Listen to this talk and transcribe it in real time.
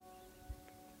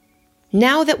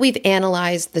Now that we've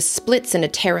analyzed the splits in a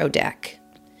tarot deck,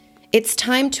 it's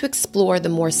time to explore the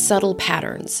more subtle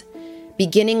patterns,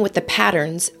 beginning with the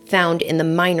patterns found in the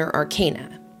minor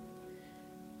arcana.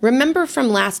 Remember from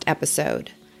last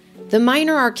episode, the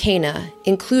minor arcana,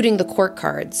 including the court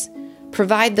cards,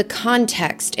 provide the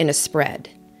context in a spread,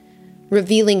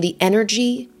 revealing the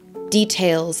energy,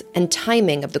 details, and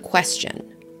timing of the question.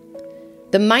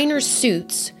 The minor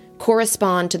suits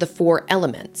correspond to the 4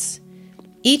 elements.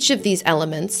 Each of these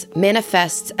elements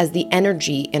manifests as the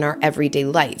energy in our everyday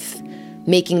life,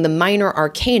 making the minor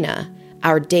arcana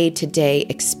our day-to-day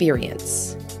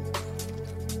experience.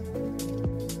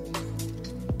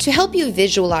 To help you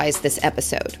visualize this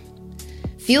episode,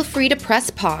 feel free to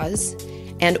press pause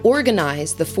and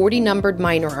organize the 40 numbered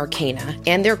minor arcana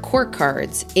and their court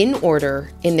cards in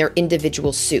order in their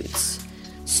individual suits,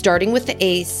 starting with the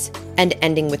ace and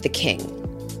ending with the king.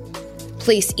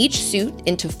 Place each suit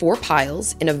into 4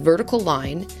 piles in a vertical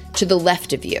line to the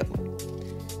left of you.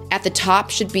 At the top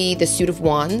should be the suit of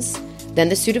wands, then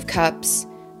the suit of cups,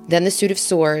 then the suit of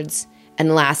swords,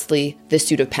 and lastly, the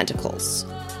suit of pentacles.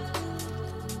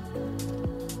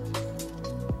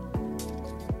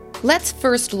 Let's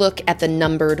first look at the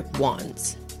numbered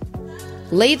wands.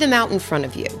 Lay them out in front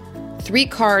of you, 3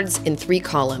 cards in 3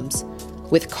 columns,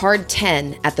 with card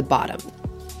 10 at the bottom.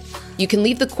 You can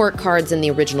leave the court cards in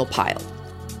the original pile.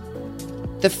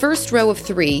 The first row of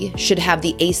 3 should have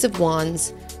the Ace of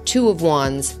Wands, 2 of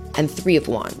Wands, and 3 of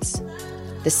Wands.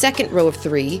 The second row of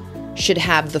 3 should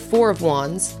have the 4 of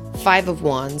Wands, 5 of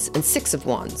Wands, and 6 of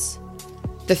Wands.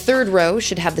 The third row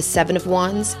should have the 7 of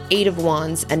Wands, 8 of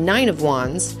Wands, and 9 of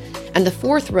Wands, and the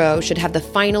fourth row should have the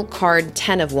final card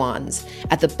 10 of Wands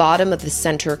at the bottom of the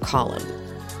center column.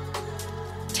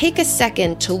 Take a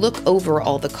second to look over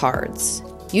all the cards.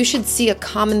 You should see a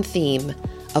common theme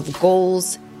of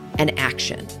goals and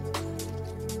action.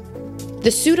 The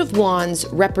suit of wands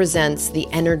represents the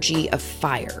energy of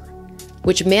fire,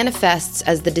 which manifests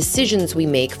as the decisions we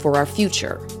make for our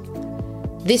future.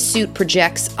 This suit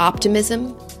projects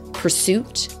optimism,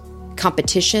 pursuit,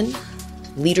 competition,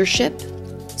 leadership,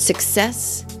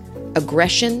 success,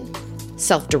 aggression,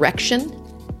 self-direction,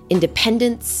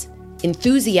 independence,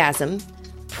 enthusiasm,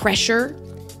 pressure,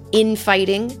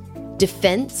 infighting,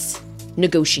 defense,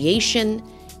 negotiation,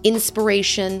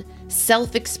 inspiration,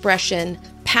 self-expression,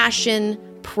 passion,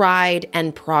 pride,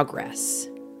 and progress.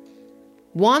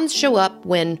 Wands show up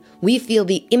when we feel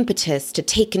the impetus to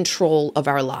take control of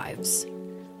our lives.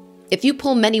 If you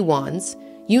pull many wands,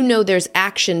 you know there's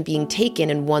action being taken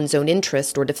in one's own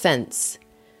interest or defense.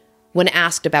 When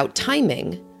asked about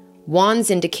timing,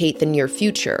 wands indicate the near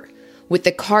future, with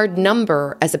the card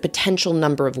number as a potential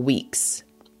number of weeks.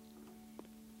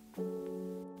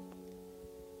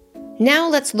 Now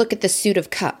let's look at the suit of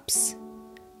cups.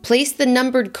 Place the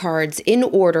numbered cards in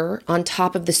order on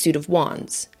top of the suit of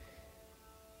wands.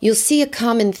 You'll see a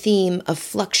common theme of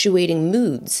fluctuating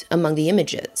moods among the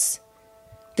images.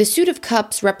 The suit of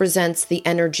cups represents the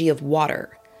energy of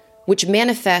water, which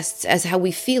manifests as how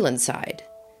we feel inside.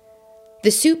 The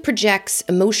suit projects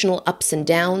emotional ups and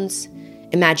downs,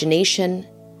 imagination,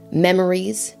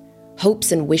 memories,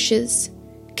 hopes and wishes,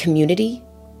 community,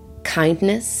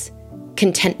 kindness,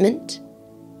 contentment,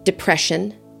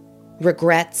 depression,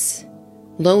 regrets,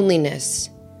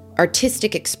 loneliness,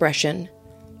 artistic expression,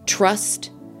 trust,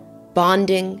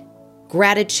 bonding,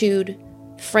 gratitude,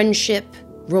 friendship,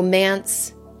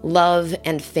 romance, love,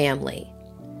 and family.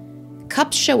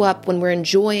 Cups show up when we're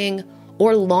enjoying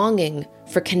or longing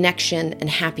for connection and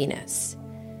happiness.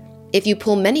 If you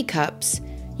pull many cups,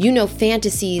 you know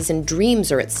fantasies and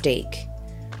dreams are at stake.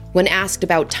 When asked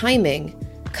about timing,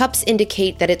 cups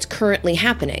indicate that it's currently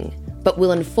happening, but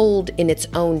will unfold in its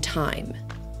own time.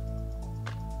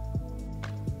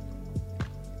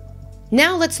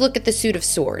 Now let's look at the suit of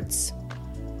swords.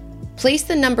 Place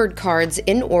the numbered cards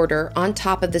in order on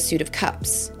top of the suit of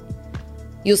cups.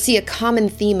 You'll see a common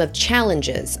theme of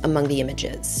challenges among the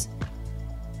images.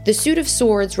 The suit of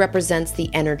swords represents the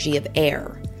energy of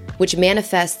air, which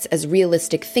manifests as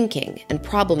realistic thinking and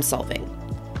problem solving.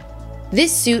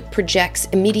 This suit projects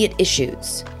immediate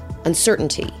issues,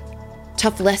 uncertainty,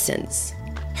 tough lessons,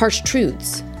 harsh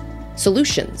truths,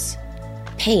 solutions,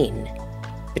 pain,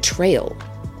 betrayal,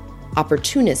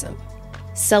 opportunism,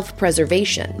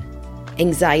 self-preservation,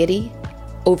 anxiety,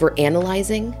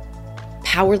 overanalyzing,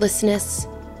 powerlessness,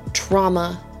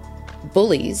 trauma,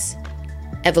 bullies,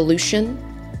 evolution,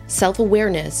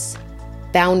 self-awareness,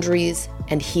 boundaries,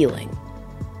 and healing.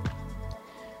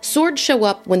 Swords show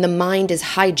up when the mind is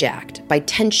hijacked by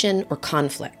tension or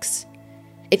conflicts.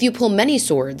 If you pull many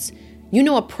swords, you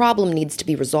know a problem needs to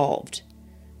be resolved.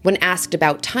 When asked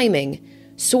about timing,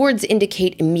 Swords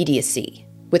indicate immediacy,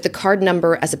 with the card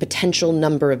number as a potential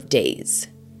number of days.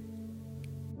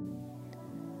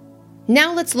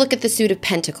 Now let's look at the suit of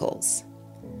Pentacles.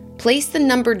 Place the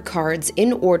numbered cards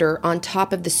in order on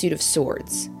top of the suit of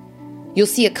Swords. You'll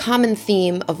see a common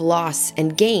theme of loss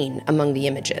and gain among the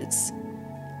images.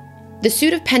 The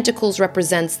suit of Pentacles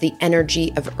represents the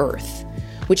energy of Earth,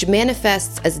 which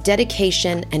manifests as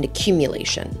dedication and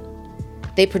accumulation.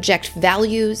 They project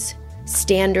values,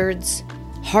 standards,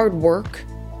 hard work,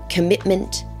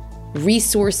 commitment,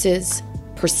 resources,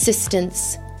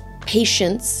 persistence,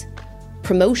 patience,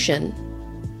 promotion,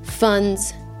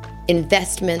 funds,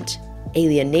 investment,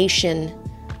 alienation,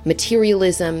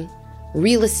 materialism,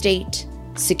 real estate,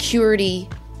 security,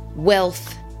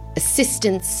 wealth,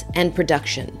 assistance, and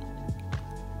production.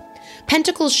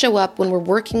 Pentacles show up when we're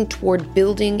working toward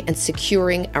building and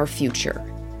securing our future.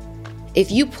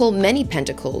 If you pull many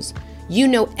pentacles, you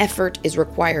know effort is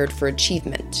required for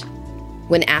achievement.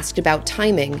 When asked about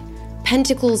timing,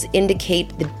 pentacles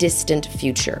indicate the distant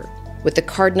future, with the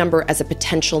card number as a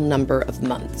potential number of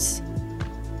months.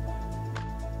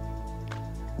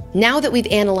 Now that we've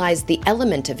analyzed the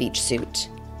element of each suit,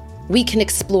 we can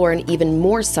explore an even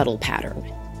more subtle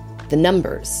pattern: the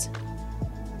numbers.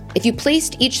 If you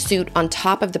placed each suit on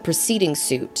top of the preceding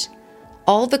suit,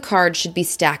 all the cards should be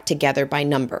stacked together by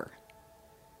number.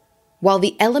 While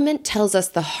the element tells us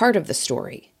the heart of the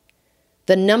story,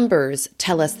 the numbers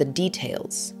tell us the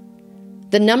details.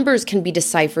 The numbers can be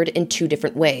deciphered in two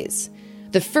different ways.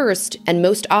 The first, and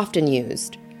most often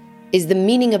used, is the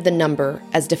meaning of the number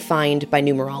as defined by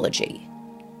numerology.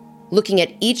 Looking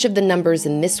at each of the numbers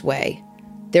in this way,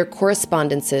 their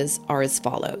correspondences are as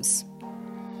follows.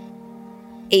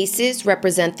 Aces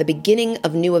represent the beginning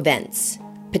of new events,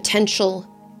 potential,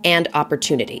 and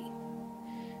opportunity.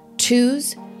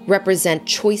 Twos represent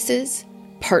choices,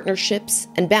 partnerships,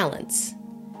 and balance.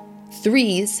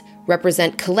 Threes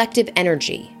represent collective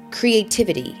energy,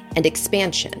 creativity, and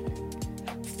expansion.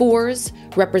 Fours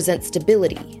represent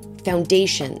stability,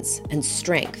 foundations, and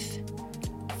strength.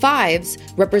 Fives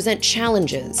represent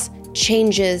challenges,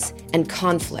 changes, and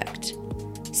conflict.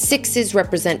 Sixes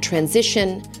represent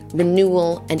transition,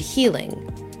 renewal, and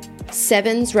healing.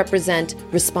 Sevens represent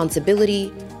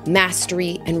responsibility,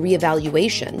 mastery, and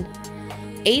reevaluation.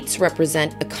 Eights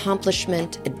represent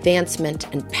accomplishment,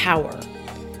 advancement, and power.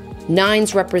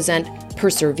 Nines represent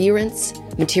perseverance,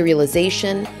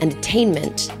 materialization, and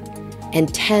attainment.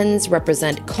 And tens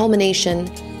represent culmination,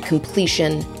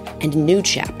 completion, and new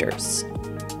chapters.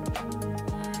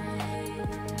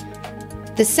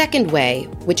 The second way,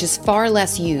 which is far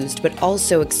less used but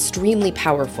also extremely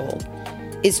powerful,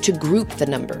 is to group the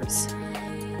numbers.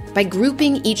 By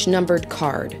grouping each numbered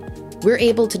card, we're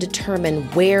able to determine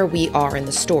where we are in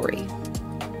the story.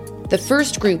 The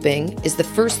first grouping is the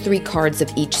first three cards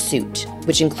of each suit,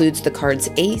 which includes the cards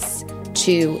Ace,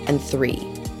 2, and 3.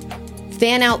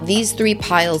 Fan out these three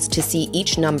piles to see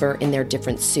each number in their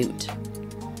different suit.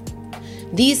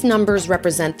 These numbers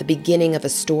represent the beginning of a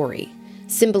story,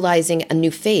 symbolizing a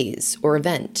new phase or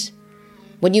event.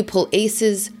 When you pull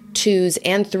Aces, 2s,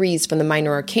 and 3s from the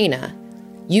minor arcana,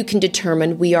 you can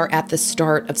determine we are at the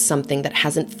start of something that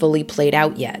hasn't fully played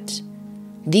out yet.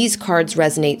 These cards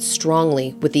resonate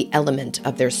strongly with the element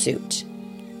of their suit.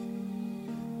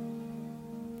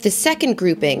 The second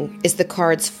grouping is the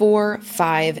cards 4,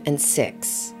 5, and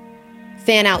 6.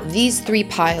 Fan out these three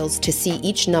piles to see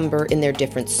each number in their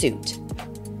different suit.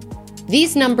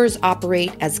 These numbers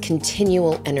operate as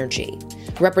continual energy,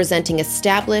 representing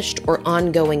established or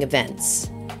ongoing events.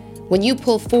 When you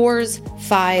pull 4s,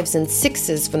 5s, and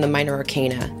 6s from the minor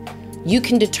arcana, you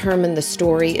can determine the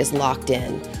story is locked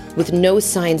in, with no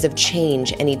signs of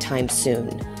change anytime soon.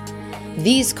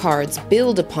 These cards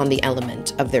build upon the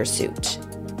element of their suit.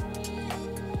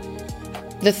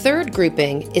 The third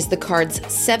grouping is the cards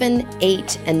 7,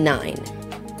 8, and 9.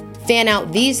 Fan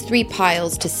out these three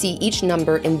piles to see each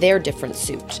number in their different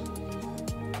suit.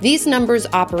 These numbers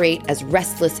operate as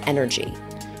restless energy,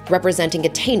 representing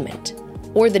attainment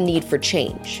or the need for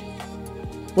change.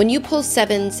 When you pull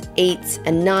 7s, 8s,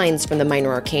 and 9s from the minor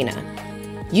arcana,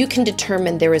 you can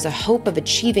determine there is a hope of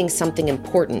achieving something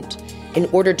important in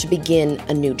order to begin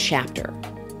a new chapter.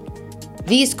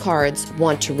 These cards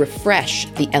want to refresh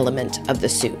the element of the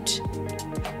suit.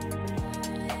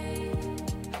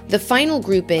 The final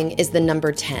grouping is the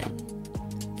number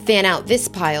 10. Fan out this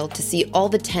pile to see all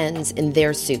the 10s in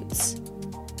their suits.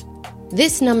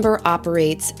 This number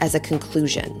operates as a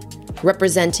conclusion,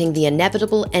 representing the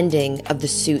inevitable ending of the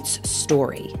suit's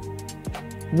story.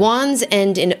 Wands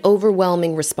end in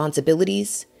overwhelming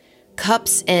responsibilities,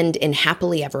 cups end in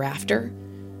happily ever after,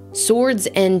 swords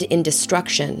end in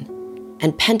destruction,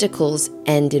 and pentacles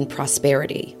end in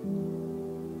prosperity.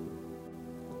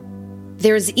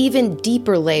 There's even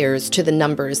deeper layers to the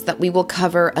numbers that we will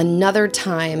cover another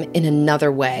time in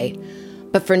another way,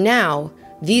 but for now,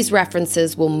 these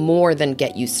references will more than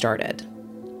get you started.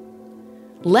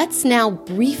 Let's now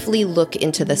briefly look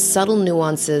into the subtle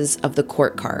nuances of the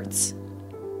court cards.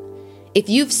 If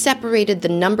you've separated the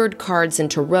numbered cards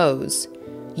into rows,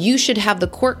 you should have the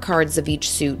court cards of each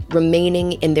suit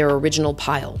remaining in their original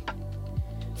pile.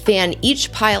 Fan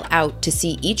each pile out to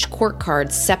see each court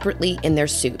card separately in their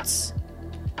suits.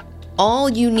 All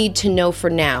you need to know for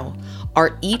now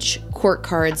are each court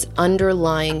card's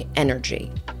underlying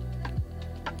energy.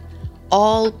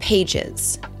 All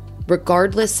pages,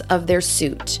 regardless of their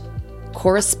suit,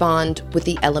 correspond with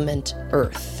the element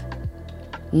earth.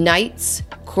 Knights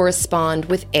correspond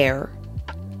with air,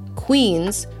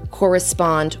 queens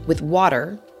correspond with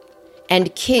water,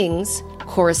 and kings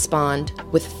correspond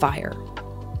with fire.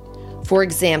 For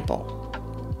example,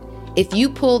 if you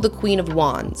pull the Queen of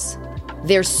Wands,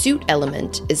 their suit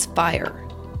element is fire,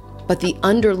 but the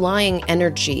underlying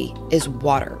energy is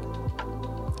water.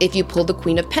 If you pull the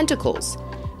Queen of Pentacles,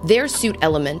 their suit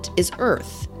element is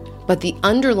earth, but the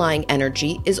underlying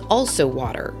energy is also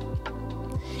water.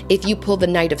 If you pull the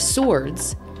Knight of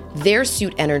Swords, their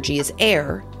suit energy is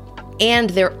air,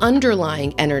 and their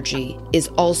underlying energy is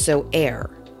also air.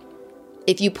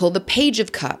 If you pull the Page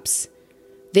of Cups,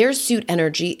 their suit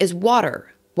energy is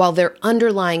water, while their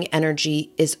underlying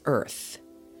energy is earth.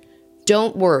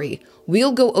 Don't worry,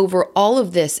 we'll go over all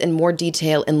of this in more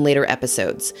detail in later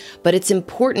episodes, but it's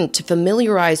important to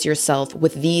familiarize yourself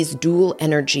with these dual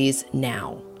energies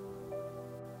now.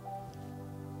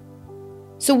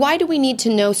 So why do we need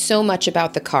to know so much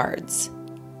about the cards?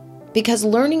 Because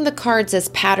learning the cards as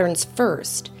patterns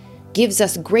first gives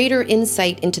us greater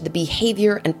insight into the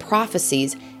behavior and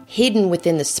prophecies hidden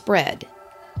within the spread.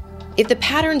 If the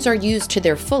patterns are used to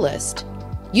their fullest,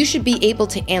 you should be able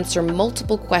to answer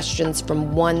multiple questions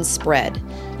from one spread,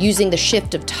 using the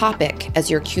shift of topic as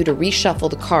your cue to reshuffle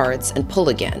the cards and pull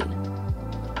again.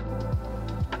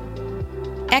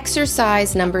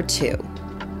 Exercise number 2.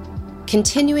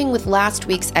 Continuing with last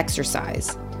week's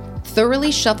exercise,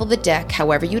 thoroughly shuffle the deck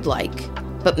however you'd like,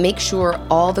 but make sure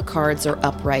all the cards are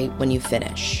upright when you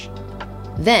finish.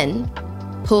 Then,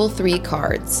 pull 3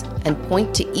 cards and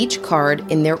point to each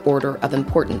card in their order of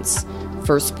importance.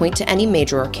 First point to any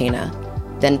major arcana,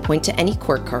 then point to any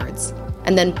court cards,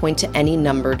 and then point to any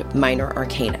numbered minor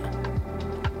arcana.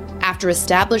 After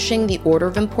establishing the order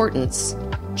of importance,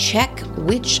 check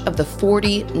which of the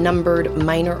 40 numbered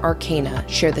minor arcana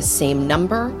share the same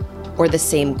number or the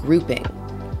same grouping.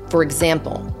 For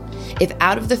example, if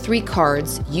out of the 3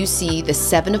 cards you see the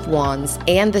 7 of Wands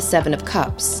and the 7 of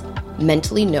Cups,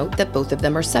 mentally note that both of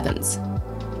them are 7s.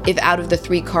 If out of the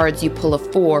 3 cards you pull a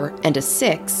 4 and a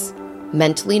 6,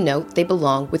 mentally note they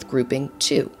belong with grouping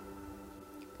 2.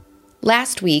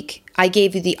 Last week, I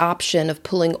gave you the option of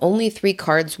pulling only 3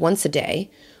 cards once a day,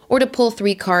 or to pull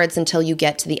 3 cards until you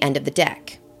get to the end of the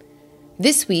deck.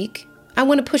 This week, I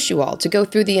want to push you all to go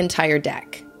through the entire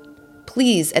deck.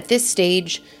 Please, at this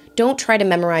stage, don't try to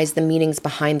memorize the meanings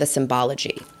behind the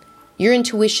symbology. Your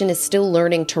intuition is still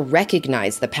learning to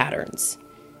recognize the patterns.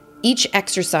 Each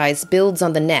exercise builds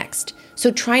on the next,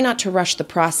 so try not to rush the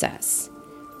process.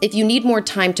 If you need more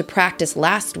time to practice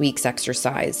last week's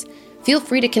exercise, feel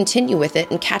free to continue with it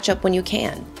and catch up when you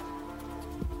can.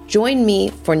 Join me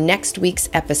for next week's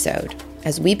episode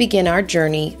as we begin our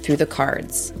journey through the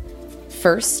cards.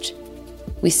 First,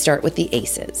 we start with the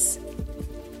aces.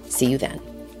 See you then.